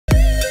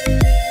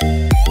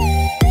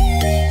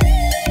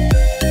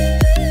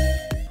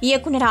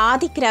இயக்குனர்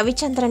ஆதிக்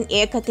ரவிச்சந்திரன்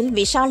இயக்கத்தில்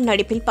விஷால்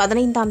நடிப்பில்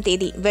 15ஆம்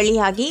தேதி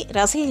வெளியாகி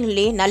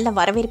ரசிகர்களிடையே நல்ல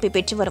வரவேற்பை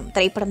பெற்று வரும்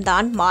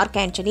திரைப்படம்தான் மார்க்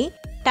ஆண்டனி.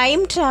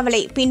 டைம்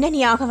டிராவலை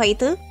பின்னணியாக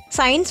வைத்து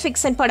சயின்ஸ்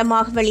ஃபிக்ஷன்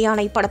படமாக வெளியான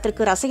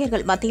இப்படத்திற்கு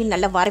ரசிகர்கள் மத்தியில்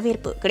நல்ல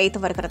வரவேற்பு கிடைத்து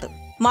வருகிறது.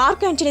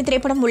 மார்க் ஆண்டனி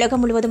திரைப்படம்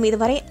உலகம் முழுவதும்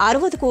இதுவரை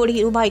 60 கோடி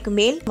ரூபாய்க்கு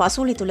மேல்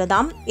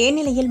வசூலித்துள்ளதாம்.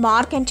 இந்நிலையில்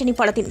மார்க் ஆண்டனி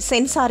படத்தின்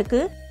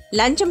சென்சாருக்கு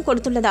லஞ்சம்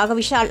கொடுத்துள்ளதாக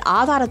விஷால்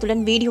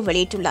ஆதாரத்துடன் வீடியோ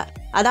வெளியிட்டுள்ளார்.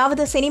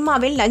 அதாவது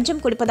சினிமாவில்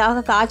லஞ்சம்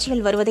கொடுப்பதாக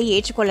காட்சிகள் வருவதை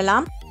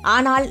ஏற்றுக்கொள்ளலாம்,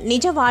 ஆனால்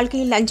நிஜ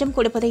வாழ்க்கையில் லஞ்சம்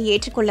கொடுப்பதை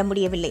ஏற்றுக்கொள்ள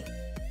முடியவில்லை.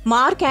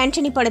 மார்க்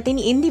ஆண்டனி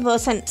படத்தின் இந்தி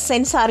வெர்சன்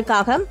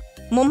சென்சாருக்காக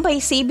மும்பை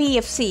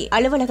சிபிஎஃப்சி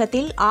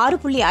அலுவலகத்தில்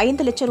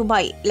 6.5 லட்சம்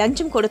ரூபாய்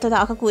லஞ்சம்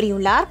கொடுத்ததாக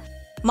கூறியுள்ளார்.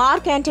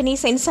 மார்க் ஆண்டனி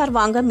சென்சார்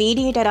வாங்க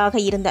மீடியேட்டராக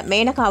இருந்த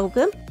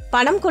மேனகாவுக்கு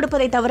பணம்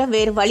கொடுப்பதை தவிர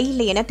வேறு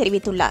வழியில்லை என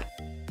தெரிவித்துள்ளார்.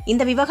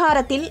 இந்த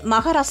விவகாரத்தில்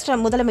மகாராஷ்டிரா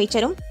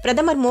முதலமைச்சரும்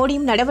பிரதமர்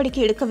மோடியும்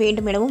நடவடிக்கை எடுக்க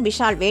வேண்டும் எனவும்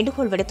விஷால்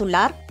வேண்டுகோள்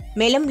விடுத்துள்ளார்.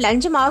 மேலும்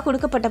லஞ்சமாக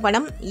கொடுக்கப்பட்ட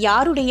பணம்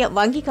யாருடைய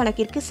வங்கிக்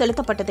கணக்கிற்கு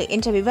செலுத்தப்பட்டது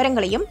என்ற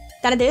விவரங்களையும்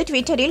தனது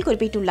ட்விட்டரில்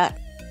குறிப்பிட்டுள்ளார்.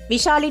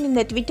 விஷாலின்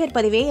இந்த ட்விட்டர்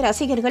பதிவை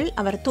ரசிகர்கள்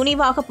அவர்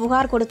துணிவாக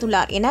புகார்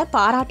கொடுத்துள்ளார் என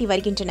பாராட்டி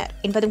வருகின்றனர்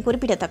என்பதும்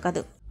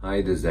குறிப்பிடத்தக்கது. Hi,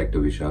 this is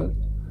actor Vishal.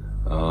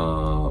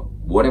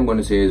 What I'm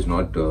going to say is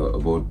not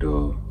about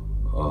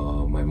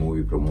my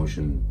movie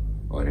promotion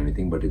or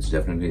anything, but it's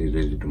definitely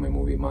related to my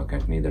movie Mark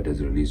Antony that is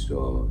released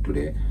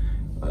today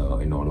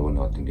in all over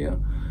North India.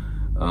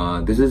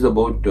 This is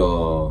about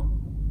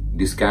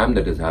the scam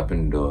that has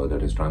happened,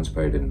 that has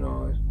transpired in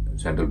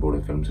Central Board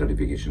of Film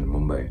Certification in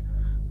Mumbai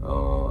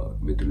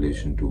with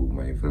relation to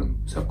my film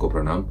Sabko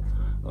Pranam.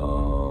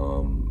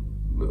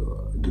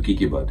 दुखी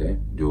की बात है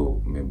जो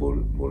मैं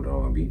बोल रहा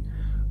हूँ अभी.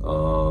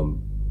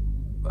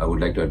 I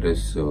would like to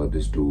address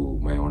this to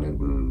my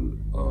honorable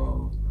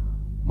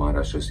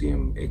Maharashtra CM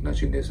Eknath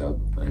Shinde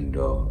Sahab and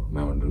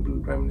my honorable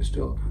Prime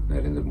Minister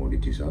Narendra Modi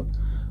ji Sahab.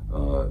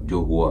 जो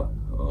हुआ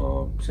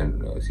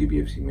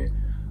CBFC में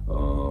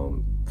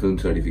फिल्म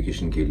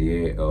सर्टिफिकेशन के लिए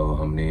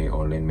हमने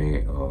ऑनलाइन में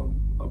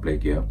अप्लाई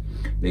किया,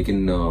 लेकिन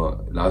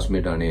लास्ट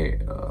मिनट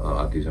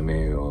आते समय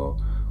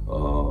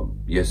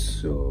yes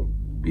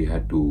we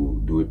had to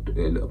do it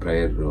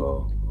prior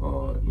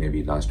maybe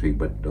last week,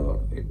 but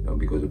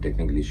because of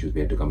technical issues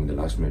we had to come in the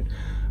last minute.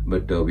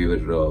 But we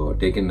were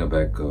taken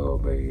aback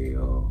by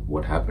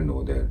what happened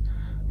over there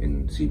in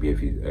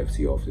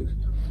CBFC office.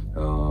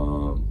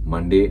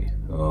 Monday,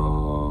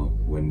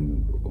 when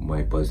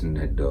my person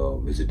had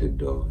visited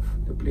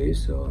the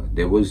place,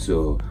 there was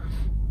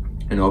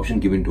an option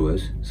given to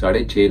us.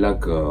 6.5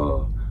 lakh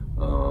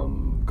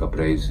का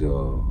price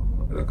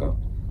रखा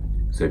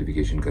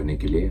certification करने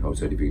के लिए और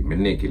certificate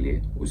मिलने के लिए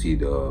उसी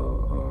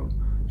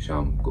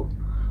शाम को.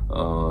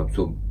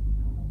 So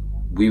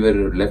we were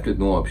left with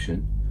no option.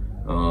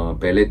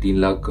 पहले 3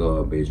 लाख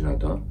भेजना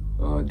था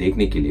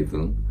देखने के लिए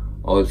फिल्म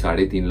और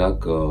 3.5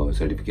 लाख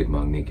सर्टिफिकेट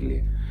मांगने के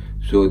लिए.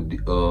 So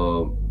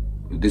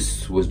this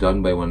was done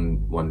by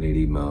one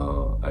lady.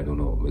 I don't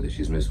know whether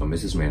she's Miss or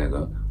Mrs.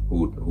 Menaga,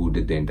 who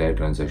did the entire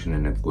transaction,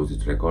 and of course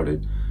it's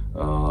recorded.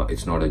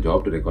 It's not a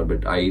job to record,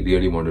 but I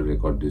really want to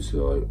record this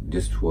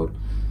just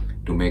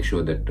to make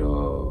sure that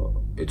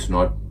it's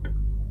not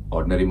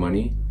ordinary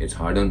money, it's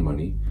hard-earned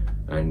money.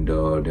 And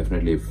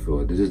definitely if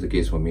this is the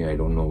case for me, I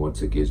don't know what's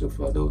the case of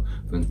other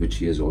films, which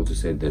she has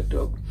also said that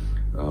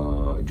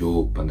जो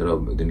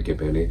 15 दिन के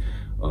पहले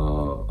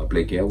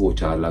apply किया वो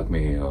 4 लाख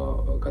में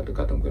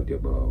खत्म कर दिया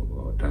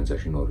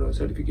ट्रांजैक्शन और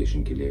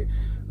सर्टिफिकेशन के लिए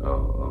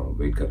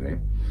वेट कर रहे हैं.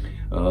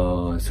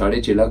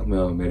 6.5 लाख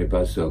मेरे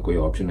पास कोई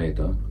ऑप्शन नहीं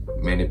था.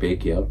 मैंने पे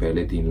किया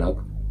पहले 3 लाख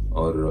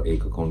और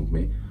एक अकाउंट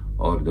में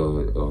और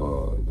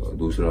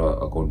दूसरा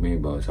अकाउंट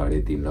में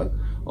 3.5 लाख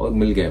और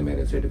मिल गया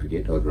मेरा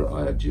सर्टिफिकेट. और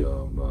आज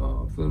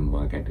फिल्म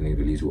मार्क एंटनी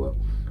रिलीज हुआ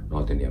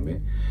नॉर्थ इंडिया में.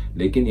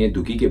 लेकिन ये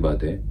दुखी की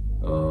बात है.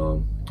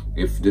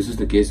 If this is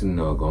the case in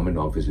government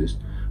offices,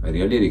 I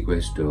really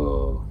request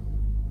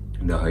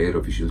the higher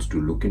officials to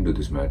look into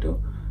this matter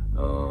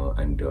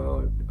and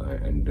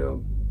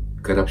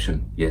corruption.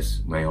 Yes,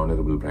 my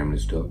honorable Prime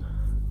Minister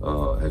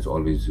has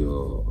always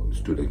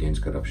stood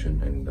against corruption,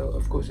 and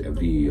of course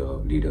every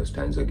leader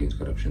stands against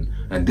corruption,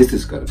 and this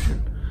is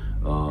corruption.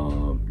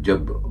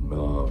 जब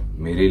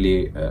मेरे लिए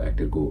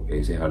actor को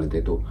ऐसे हालत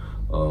है तो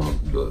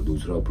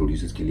दूसरा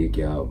producers के लिए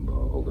क्या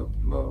होगा,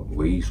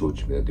 वही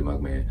सोच मेरे दिमाग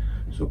में है.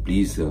 So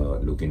please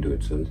look into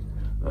it, sir.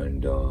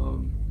 And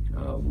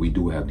we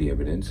do have the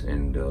evidence,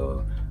 and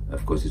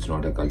of course it's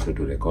not a culture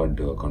to record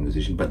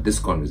conversation, but this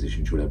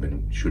conversation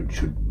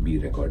should be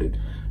recorded,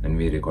 and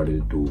we recorded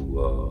it to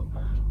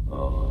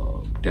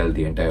tell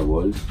the entire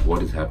world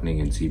what is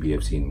happening in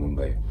CBFC in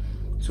Mumbai.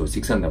 So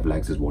 6.5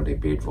 lakhs is what I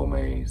paid for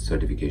my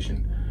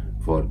certification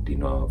for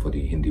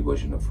the Hindi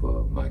version of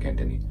Mark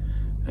Antony,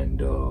 and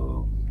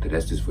the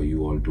rest is for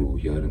you all to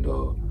hear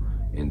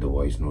in the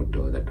voice note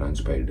that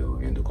transpired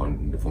in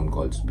the phone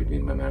calls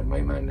between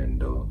my man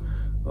and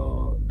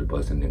the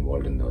person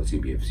involved in the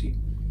CBFC.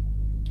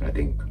 I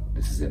think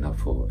this is enough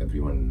for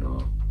everyone,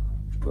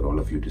 for all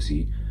of you to see,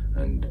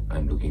 and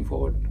I'm looking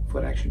forward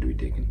for action to be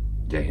taken.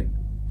 Jai Hind.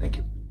 Thank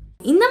you.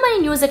 இந்த மாதிரி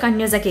நியூஸை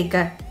கண்டினியூஸா கேட்க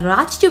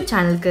Raj tube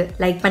சேனலுக்கு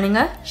like பண்ணுங்க,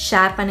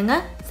 share பண்ணுங்க,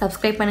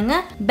 subscribe பண்ணுங்க,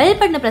 bell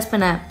பட்டனை பிரஸ்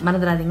பண்ண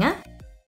மறந்துடாதீங்க.